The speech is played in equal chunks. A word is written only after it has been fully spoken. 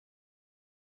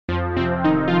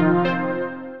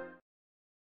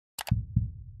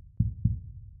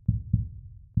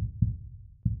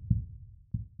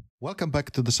Welcome back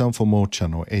to the Sound for More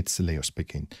channel. It's Leo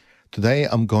speaking. Today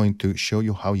I'm going to show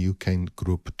you how you can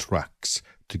group tracks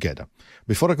together.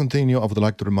 Before I continue, I would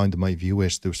like to remind my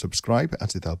viewers to subscribe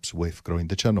as it helps with growing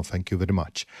the channel. Thank you very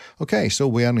much. Okay, so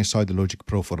we are inside the Logic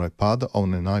Pro for iPad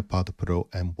on an iPad Pro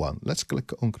M1. Let's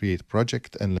click on Create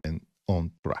Project and then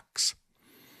on Tracks.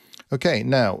 Okay,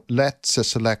 now let's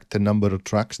select the number of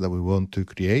tracks that we want to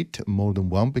create, more than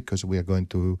one, because we are going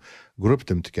to group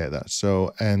them together.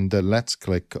 So, let's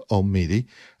click on MIDI,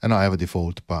 and I have a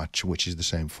default patch, which is the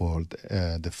same for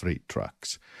the three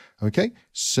tracks. Okay,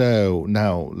 so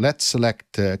now let's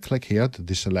select, click here to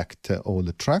deselect all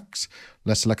the tracks.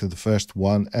 Let's select the first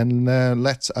one, and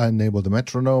let's enable the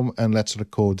metronome, and let's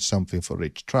record something for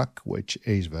each track, which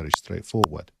is very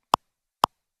straightforward.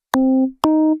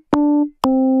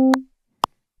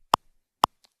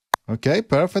 Okay,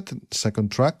 perfect.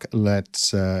 Second track,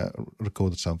 let's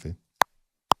record something.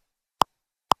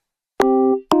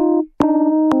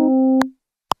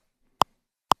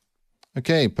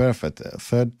 Okay, perfect.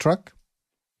 Third track,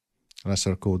 let's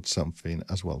record something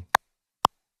as well.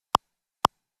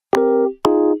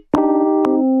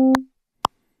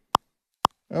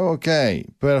 Okay,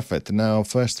 perfect. Now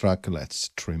first track, let's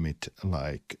trim it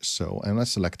like so. And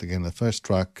let's select again the first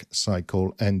track,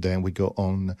 cycle, and then we go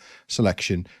on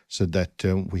selection so that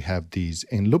we have these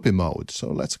in looping mode.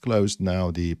 So let's close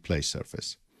now the play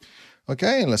surface.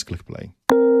 Okay, and let's click play.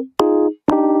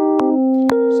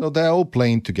 So they're all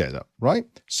playing together, right?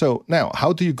 So now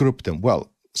how do you group them? Well,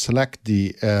 select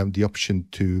the option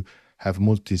to have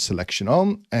multi-selection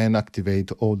on and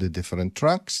activate all the different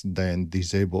tracks, then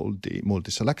disable the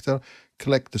multi-selector,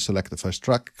 click to select the first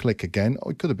track, click again,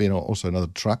 or it could have been also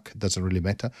another track, doesn't really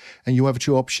matter. And you have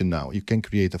two options now. You can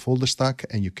create a folder stack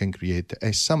and you can create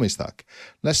a summary stack.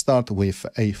 Let's start with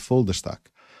a folder stack.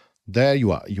 There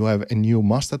you are. You have a new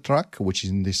master track, which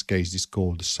in this case is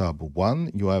called sub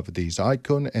 1. You have this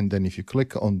icon, and then if you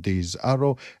click on this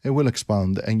arrow, it will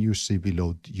expand and you see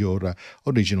below your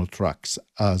original tracks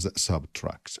as sub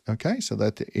tracks. Okay, so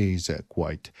that is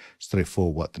quite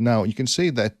straightforward. Now you can see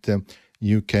that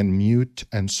you can mute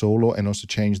and solo and also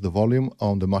change the volume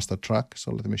on the master track.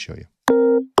 So let me show you.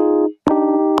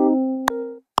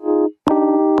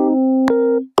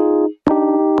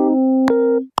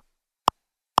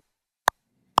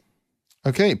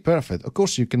 Okay, perfect. Of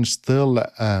course, you can still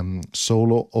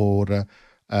solo or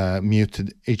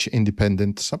mute each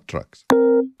independent subtracks.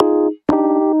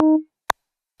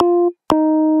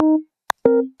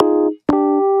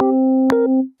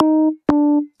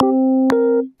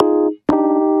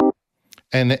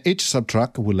 And each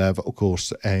subtrack will have, of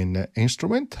course, an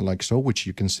instrument like so, which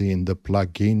you can see in the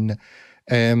plugin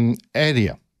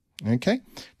area. Okay,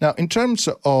 now in terms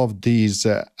of these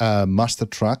master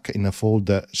track in a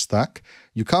folder stack,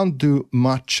 you can't do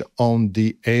much on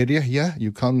the area here.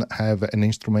 You can't have an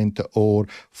instrument or,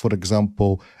 for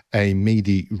example, a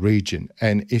MIDI region.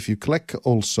 And if you click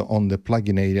also on the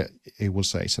plugin area, it will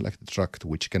say select the track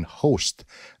which can host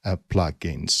a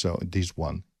plugin. So this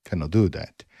one cannot do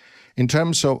that. In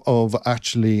terms of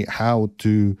actually how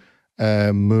to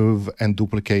move and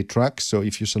duplicate tracks. So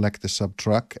if you select the sub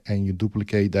track and you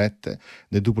duplicate that,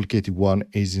 the duplicated one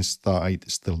is inside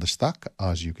still the stack,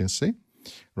 as you can see,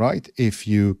 right? If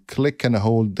you click and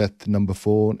hold that number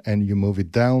 4 and you move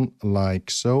it down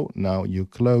like so, now you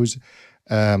close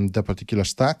the particular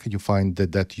stack, you find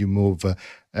that you move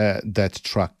that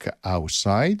track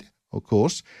outside, of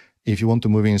course. If you want to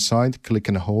move inside, click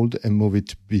and hold and move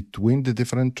it between the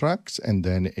different tracks, and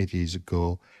then it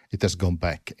has gone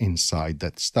back inside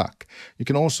that stack. You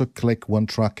can also click one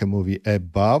track and move it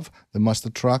above the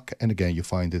master track, and again you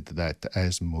find that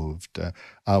has moved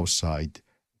outside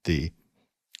the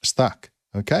stack.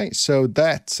 Okay, so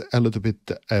that's a little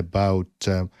bit about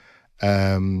the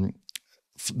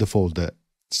folder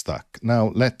stack.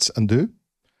 Now let's undo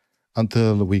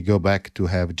until we go back to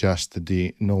have just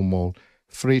the normal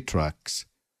 3 tracks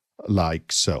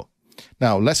like so.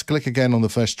 Now let's click again on the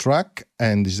first track,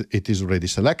 and it is already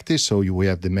selected, so we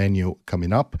have the menu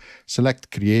coming up. Select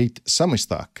create summary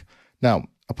stack. Now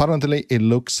apparently it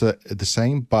looks the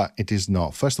same, but it is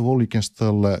not. First of all, you can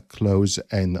still close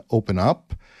and open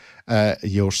up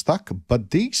your stack,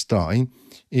 but this time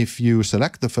if you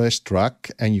select the first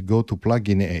track and you go to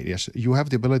plugin areas, you have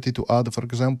the ability to add, for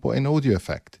example, an audio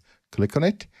effect. Click on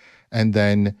it, and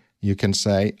then you can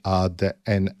say add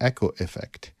an echo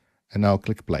effect, and now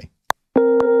click play.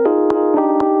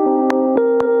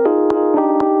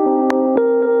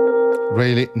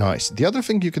 Really nice. The other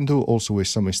thing you can do also with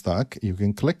summary stack, you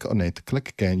can click on it, click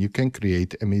again, you can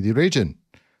create a MIDI region.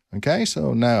 Okay,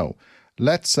 so now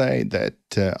let's say that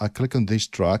I click on this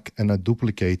track and I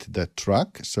duplicate that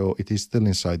track. So it is still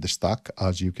inside the stack.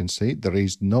 As you can see, there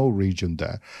is no region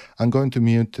there. I'm going to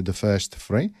mute the first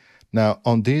three. Now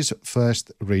on this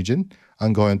first region,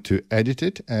 I'm going to edit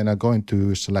it and I'm going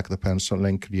to select the pencil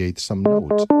and create some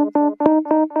notes.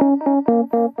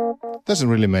 Doesn't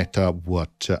really matter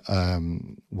what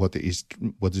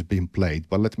is being played,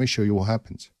 but let me show you what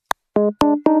happens.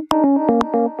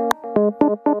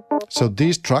 So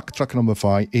this track number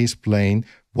 5, is playing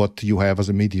what you have as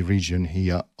a MIDI region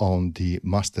here on the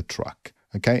master track.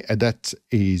 Okay, and that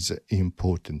is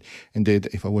important. Indeed,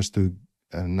 if I was to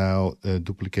now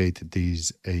duplicate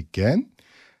these again,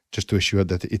 just to assure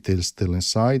that it is still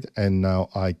inside, and now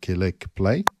I click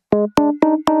play.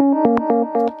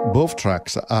 Both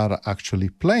tracks are actually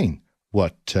playing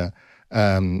what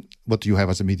you have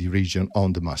as a MIDI region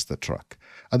on the master track.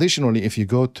 Additionally, if you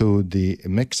go to the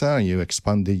mixer and you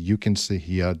expand it, you can see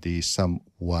here the Sum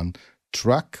 1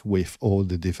 track with all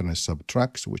the different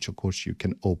sub-tracks, which of course you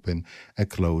can open and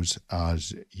close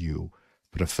as you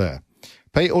prefer.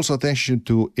 Pay also attention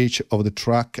to each of the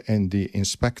track and the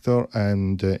inspector,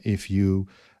 and if you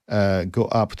go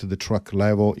up to the track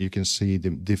level, you can see the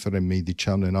different MIDI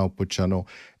channel and output channel.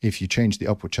 If you change the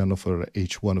output channel for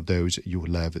each one of those, you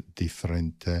will have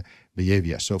different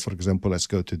behavior. So for example, let's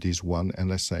go to this one and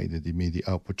let's say that the MIDI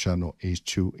output channel is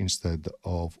 2 instead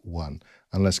of 1.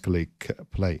 And let's click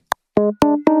play.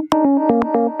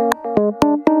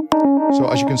 So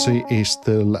as you can see, it's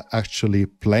still actually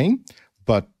playing,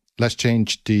 but let's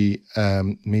change the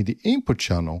MIDI input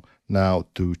channel now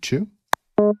to 2.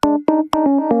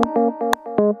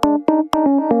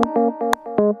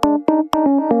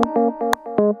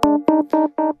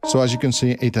 So as you can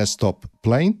see, it has stopped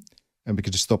playing, and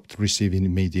because it stopped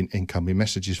receiving MIDI incoming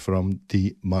messages from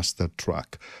the master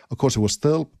track. Of course, it was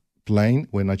still playing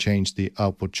when I changed the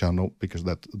output channel, because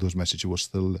those messages were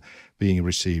still being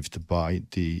received by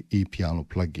the ePiano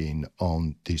plugin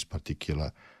on this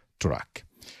particular track.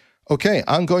 Okay,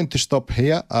 I'm going to stop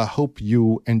here. I hope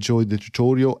you enjoyed the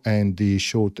tutorial and the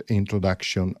short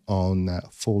introduction on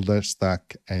folder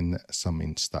stack and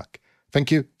summing stack.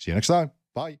 Thank you. See you next time.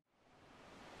 Bye.